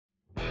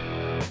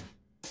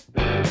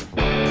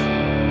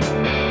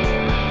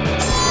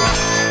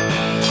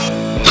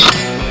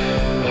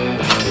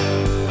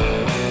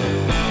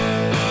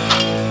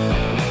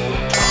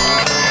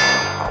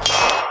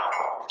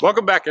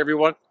Welcome back,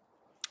 everyone.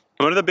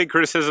 One of the big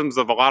criticisms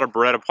of a lot of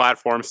Beretta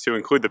platforms, to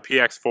include the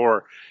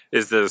PX4,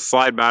 is the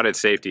slide mounted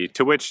safety,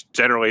 to which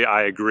generally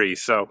I agree.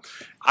 So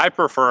I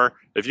prefer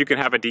if you can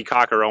have a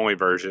Decocker only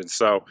version.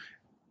 So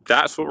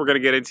that's what we're going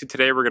to get into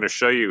today. We're going to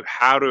show you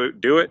how to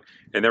do it,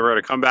 and then we're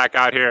going to come back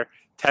out here,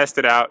 test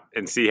it out,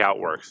 and see how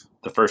it works.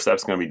 The first step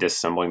is going to be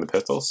disassembling the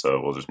pistol, so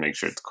we'll just make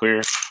sure it's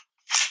clear.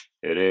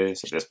 It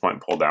is. At this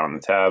point, pull down on the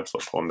tabs,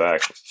 we'll pull them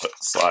back, let the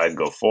slide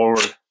go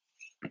forward.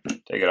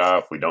 Take it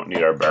off. We don't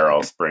need our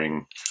barrel,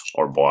 spring,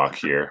 or block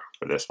here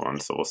for this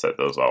one, so we'll set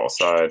those all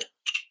aside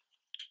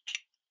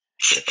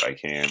if I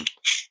can.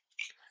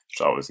 It's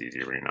always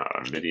easier when you're not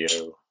on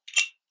video,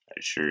 I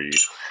assure you,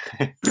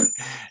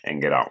 and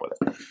get on with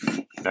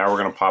it. Now we're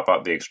going to pop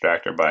out the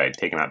extractor by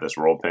taking out this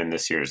roll pin.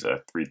 This here is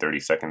a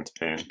 3/32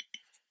 pin,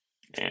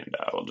 and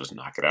we'll just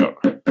knock it out.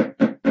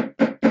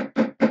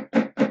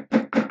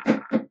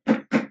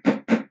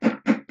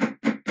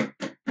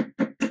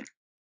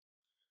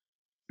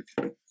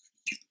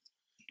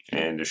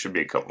 And there should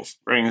be a couple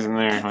springs in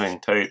there, hang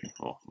tight.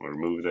 We'll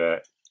remove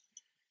that.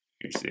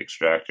 Here's the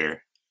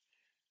extractor.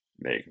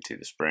 There you can see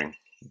the spring.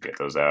 Get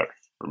those out.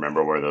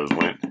 Remember where those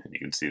went. And you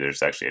can see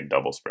there's actually a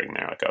double spring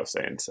there, like I was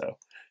saying. So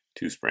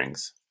 2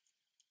 springs,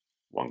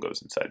 one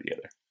goes inside the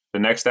other. The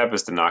next step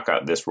is to knock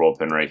out this roll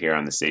pin right here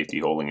on the safety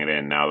holding it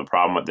in. Now the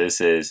problem with this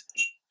is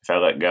if I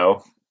let go,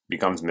 it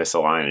becomes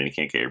misaligned and you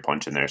can't get your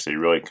punch in there. So you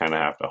really kind of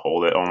have to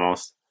hold it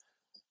almost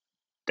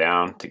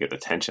down to get the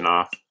tension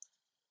off,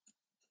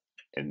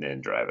 and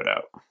then drive it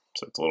out.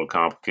 So it's a little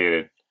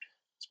complicated,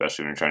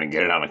 especially when you're trying to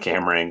get it on a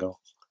camera angle.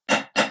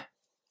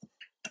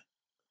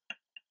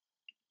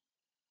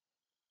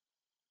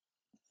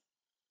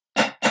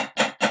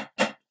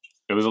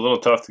 It was a little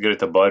tough to get it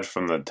to budge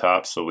from the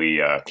top, so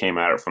we came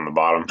at it from the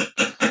bottom.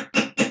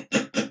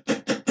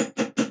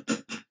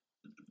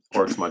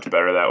 Works much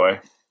better that way,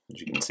 as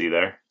you can see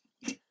there.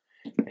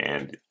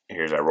 And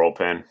here's our roll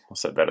pin. We'll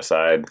set that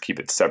aside,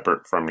 keep it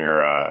separate from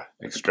your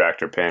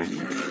extractor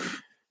pin,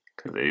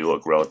 because they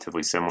look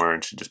relatively similar,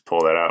 and should just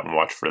pull that out and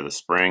watch for the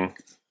spring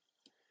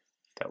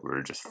that we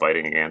were just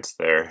fighting against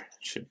there. It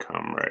should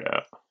come right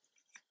out.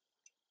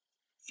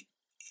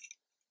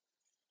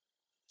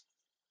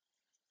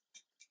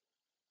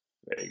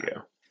 There you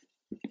go.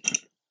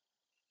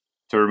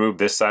 To remove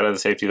this side of the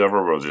safety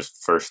lever, we'll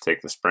just first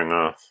take the spring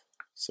off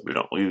so we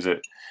don't lose it.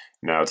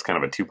 Now it's kind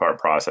of a 2-part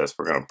process.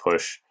 We're going to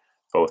push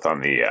both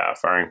on the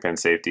firing pin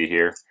safety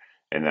here,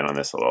 and then on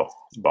this little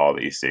ball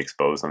that you see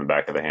exposed on the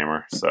back of the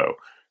hammer. So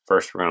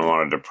first, we're going to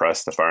want to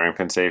depress the firing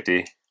pin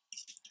safety,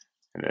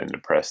 and then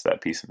depress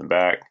that piece in the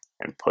back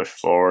and push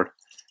forward.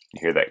 You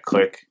hear that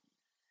click.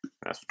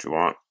 That's what you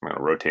want. I'm going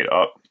to rotate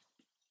up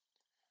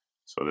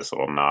so this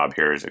little knob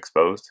here is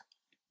exposed.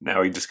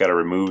 Now you just got to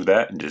remove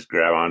that and just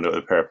grab onto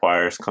a pair of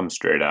pliers. Come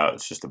straight out.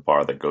 It's just a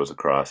bar that goes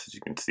across, as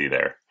you can see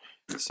there.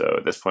 So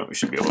at this point, we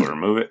should be able to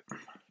remove it.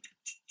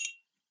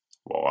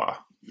 Voila.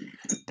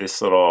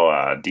 This little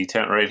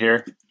detent right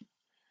here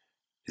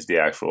is the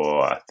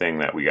actual thing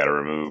that we got to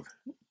remove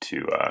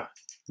to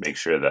make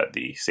sure that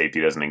the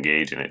safety doesn't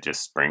engage and it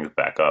just springs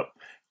back up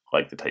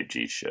like the Type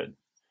G should.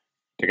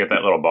 To get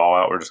that little ball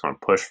out, we're just going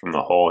to push from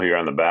the hole here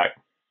on the back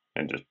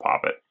and just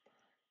pop it.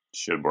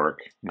 Should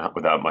work, not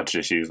without much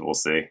issues, we'll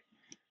see.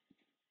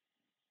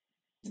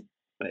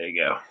 There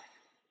you go.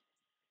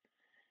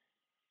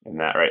 And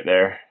that right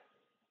there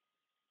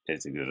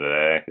is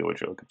exactly what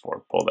you're looking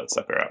for. Pull that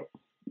sucker out.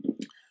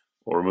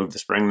 We'll remove the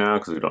spring now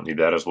because we don't need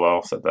that as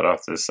well. Set that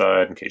off to the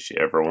side in case you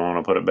ever want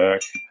to put it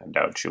back. I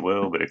doubt you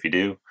will, but if you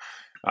do,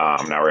 now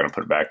we're going to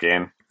put it back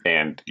in.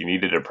 And you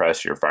need to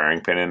depress your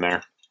firing pin in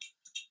there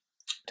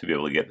to be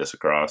able to get this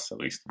across. At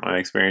least in my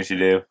experience, you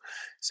do.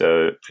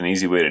 So an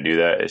easy way to do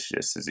that is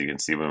just, as you can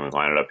see when we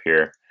line it up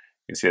here,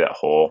 you can see that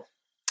hole.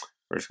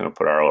 We're just going to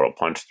put our little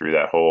punch through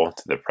that hole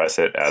to depress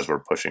it as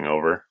we're pushing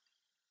over.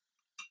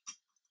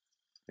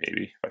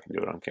 Maybe if I can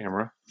do it on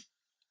camera.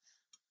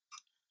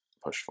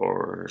 Push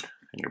forward,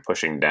 and you're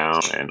pushing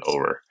down and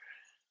over,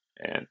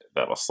 and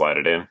that'll slide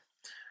it in.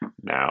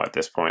 Now at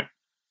this point,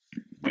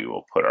 we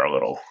will put our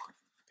little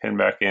pin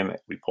back in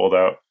that we pulled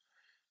out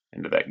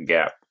into that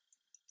gap.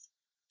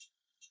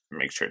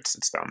 Make sure it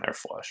sits down there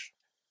flush.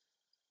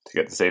 To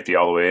get the safety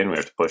all the way in, we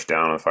have to push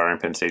down on the firing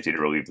pin safety to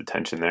relieve the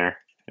tension there,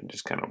 and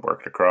just kind of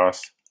work it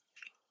across.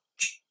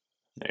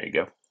 There you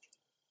go.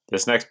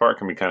 This next part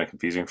can be kind of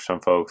confusing for some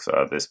folks.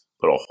 This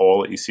little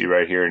hole that you see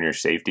right here in your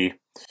safety,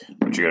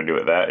 what you're going to do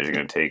with that is you're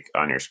going to take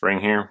on your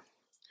spring here,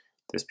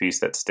 this piece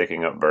that's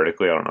sticking up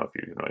vertically. I don't know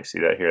if you can really see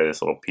that here,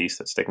 this little piece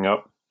that's sticking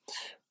up.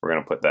 We're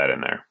going to put that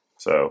in there.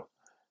 So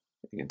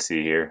you can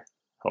see here,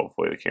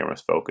 hopefully the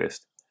camera's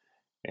focused,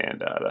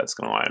 and that's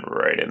going to line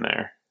right in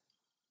there.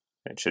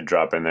 It should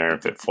drop in there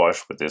and fit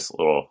flush with this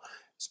little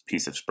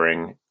piece of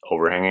spring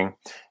overhanging.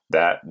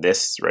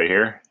 This right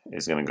here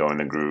is going to go in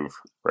the groove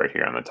right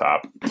here on the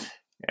top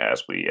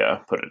as we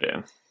put it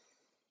in.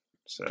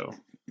 So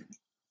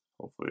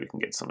hopefully we can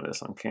get some of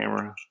this on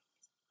camera.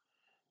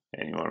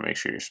 And you want to make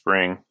sure your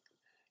spring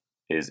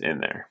is in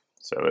there.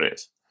 So it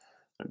is.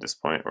 At this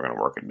point, we're going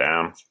to work it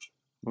down.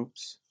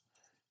 Oops.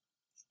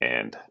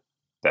 and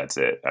that's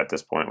it. At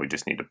this point, we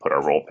just need to put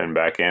our roll pin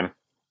back in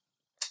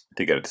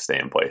to get it to stay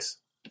in place.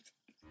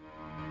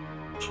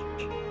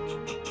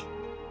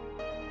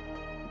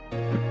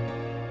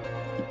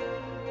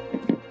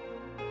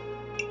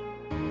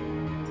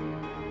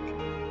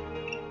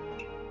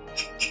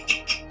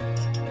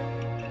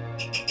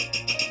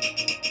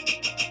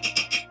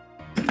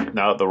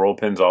 Now that the roll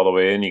pin's all the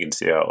way in, you can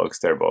see how it looks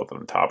there, both on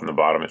the top and the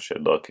bottom. It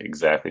should look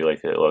exactly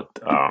like it looked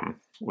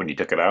when you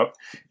took it out,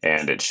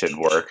 and it should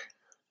work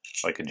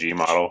like a G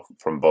model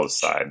from both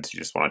sides. You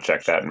just want to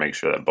check that and make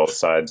sure that both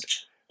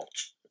sides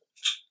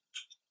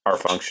are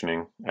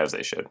functioning as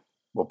they should.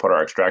 We'll put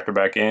our extractor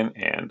back in,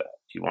 and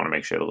you want to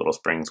make sure the little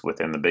spring's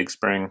within the big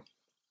spring.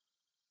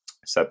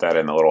 Set that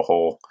in the little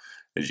hole,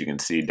 as you can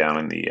see down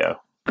in the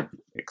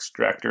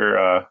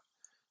extractor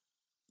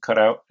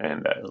cutout,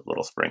 and a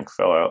little spring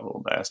fell out,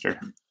 little bastard.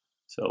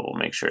 So we'll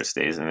make sure it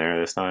stays in there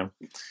this time,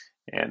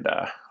 and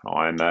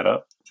line that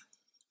up.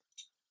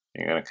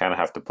 You're going to kind of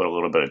have to put a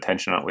little bit of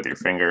tension on it with your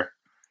finger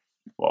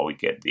while we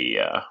get the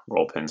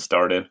roll pin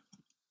started.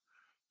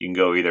 You can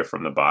go either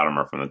from the bottom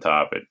or from the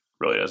top. It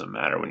really doesn't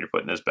matter when you're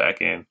putting this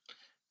back in.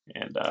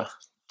 And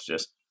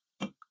just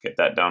get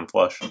that down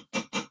flush.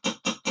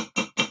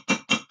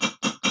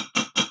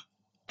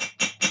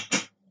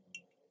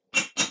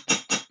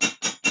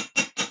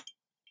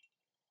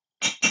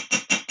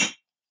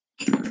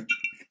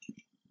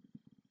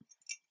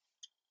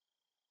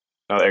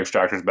 Now the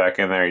extractor's back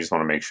in there, you just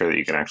want to make sure that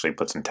you can actually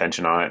put some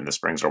tension on it and the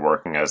springs are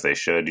working as they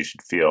should. You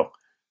should feel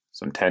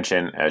some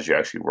tension as you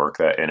actually work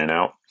that in and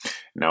out.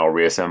 Now we'll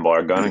reassemble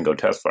our gun and go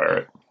test fire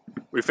it.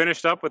 We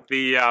finished up with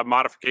the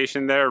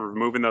modification there,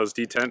 removing those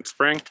detent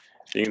spring.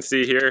 You can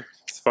see here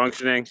it's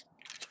functioning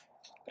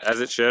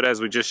as it should,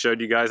 as we just showed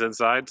you guys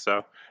inside. So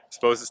I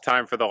suppose it's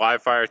time for the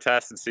live fire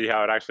test and see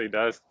how it actually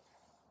does.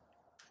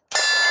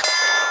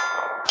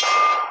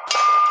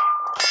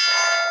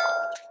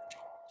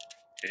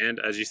 And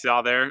as you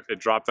saw there, it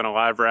dropped in a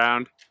live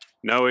round,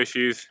 no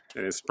issues,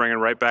 and it's springing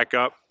right back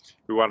up.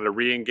 If we wanted to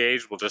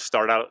re-engage, we'll just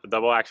start out a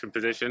double action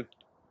position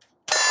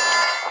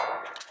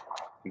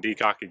and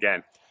decock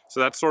again. So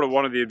that's sort of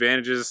one of the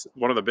advantages,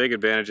 one of the big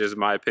advantages in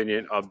my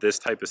opinion of this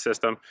type of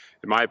system.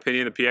 In my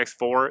opinion, the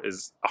PX4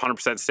 is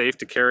 100% safe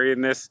to carry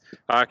in this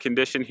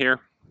condition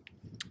here.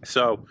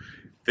 So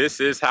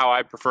this is how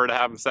I prefer to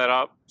have them set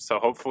up. So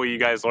hopefully you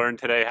guys learned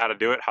today how to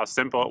do it, how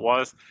simple it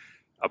was.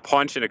 A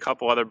punch and a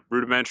couple other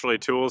rudimentary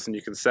tools, and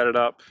you can set it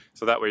up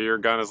so that way your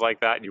gun is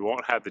like that and you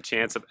won't have the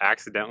chance of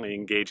accidentally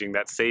engaging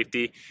that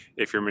safety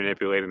if you're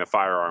manipulating the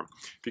firearm.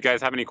 If you guys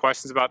have any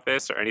questions about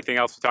this or anything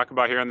else we talk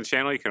about here on the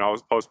channel, you can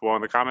always post below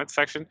in the comments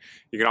section.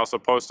 You can also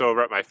post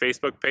over at my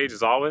Facebook page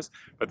as always.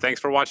 But thanks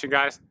for watching,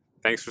 guys.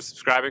 Thanks for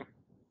subscribing,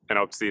 and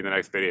I hope to see you in the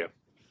next video.